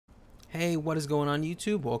Hey, what is going on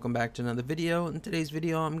YouTube? Welcome back to another video. In today's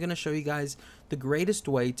video, I'm going to show you guys the greatest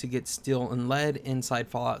way to get steel and lead inside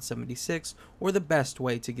Fallout 76, or the best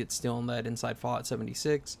way to get steel and lead inside Fallout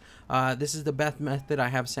 76. This is the best method I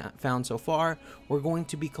have found so far. We're going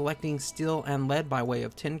to be collecting steel and lead by way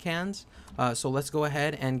of tin cans. So let's go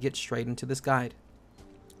ahead and get straight into this guide.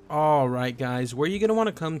 Alright guys, where you're going to want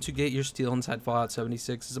to come to get your steel inside Fallout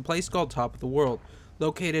 76 is a place called Top of the World,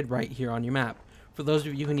 located right here on your map. For those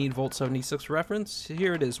of you who need Vault 76 reference,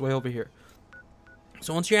 here it is, way over here.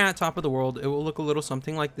 So once you're at Top of the World, it will look a little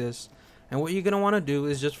something like this. And what you're going to want to do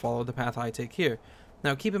is just follow the path I take here.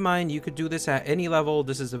 Now keep in mind, you could do this at any level.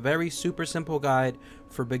 This is a very super simple guide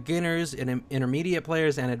for beginners, and intermediate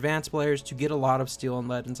players, and advanced players to get a lot of steel and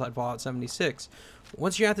lead inside Fallout 76.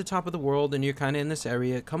 Once you're at the top of the world and you're kind of in this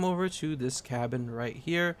area, come over to this cabin right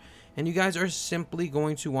here. And you guys are simply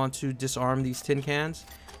going to want to disarm these tin cans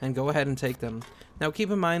and go ahead and take them. Now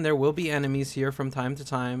keep in mind, there will be enemies here from time to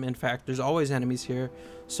time. In fact, there's always enemies here.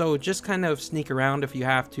 So just kind of sneak around if you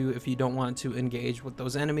have to, if you don't want to engage with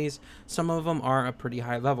those enemies. Some of them are a pretty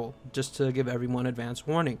high level, just to give everyone advance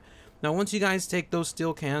warning. Now once you guys take those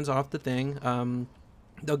steel cans off the thing,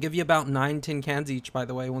 they'll give you about 9 tin cans each, by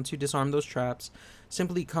the way. Once you disarm those traps,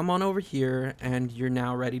 simply come on over here and you're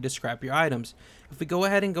now ready to scrap your items. If we go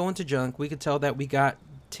ahead and go into junk, we could tell that we got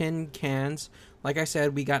tin cans. Like I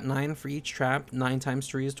said, we got 9 for each trap. 9 times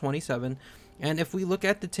 3 is 27. And if we look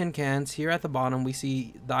at the tin cans here at the bottom, we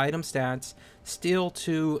see the item stats: steel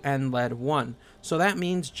 2 and lead 1. So that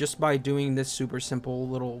means just by doing this super simple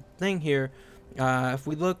little thing here, if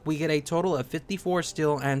we look, we get a total of 54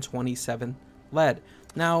 steel and 27 lead.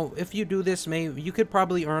 Now if you do this, maybe you could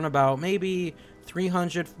probably earn about maybe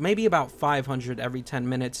 300, maybe about 500 every 10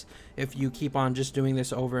 minutes if you keep on just doing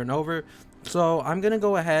this over and over. So I'm gonna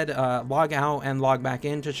go ahead, log out and log back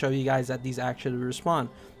in to show you guys that these actually respawn.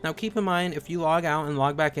 Now keep in mind, if you log out and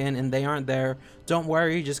log back in and they aren't there, don't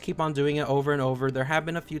worry, just keep on doing it over and over. There have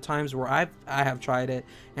been a few times where I have tried it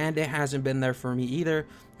and it hasn't been there for me either.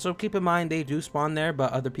 So keep in mind, they do spawn there,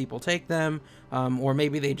 but other people take them, or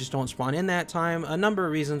maybe they just don't spawn in that time. A number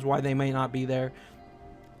of reasons why they may not be there.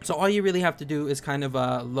 So all you really have to do is kind of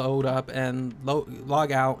load up and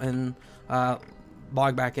log out and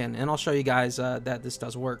log back in, and I'll show you guys that this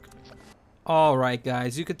does work. Alright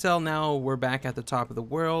guys, you could tell now we're back at the top of the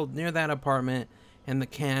world near that apartment, and the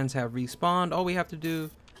cans have respawned. All we have to do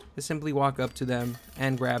is simply walk up to them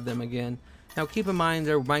and grab them again. Now keep in mind,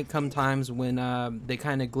 there might come times when they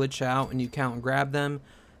kind of glitch out and you can't grab them.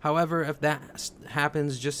 However, if that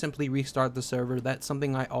happens, just simply restart the server. That's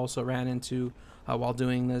something I also ran into while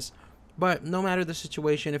doing this. But no matter the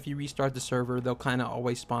situation, if you restart the server, they'll kind of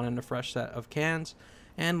always spawn in a fresh set of cans.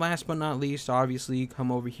 And last but not least, obviously,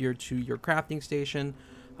 come over here to your crafting station,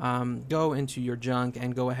 go into your junk,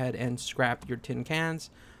 and go ahead and scrap your tin cans.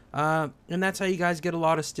 And that's how you guys get a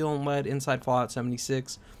lot of steel and lead inside Fallout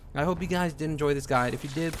 76. I hope you guys did enjoy this guide. If you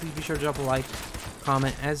did, please be sure to drop a like,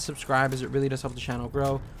 comment, and subscribe, as it really does help the channel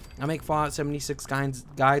grow. I make Fallout 76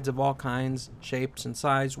 guides of all kinds, shapes, and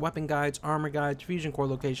size: weapon guides, armor guides, fusion core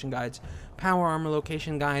location guides, power armor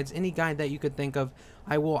location guides. Any guide that you could think of,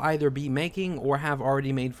 I will either be making or have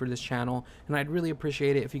already made for this channel, and I'd really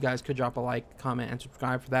appreciate it if you guys could drop a like, comment, and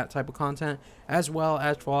subscribe for that type of content, as well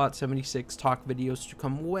as Fallout 76 talk videos to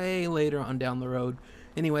come way later on down the road.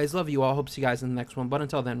 Anyways, love you all. Hope to see you guys in the next one, but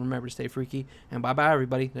until then, remember to stay freaky, and bye bye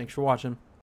everybody. Thanks for watching.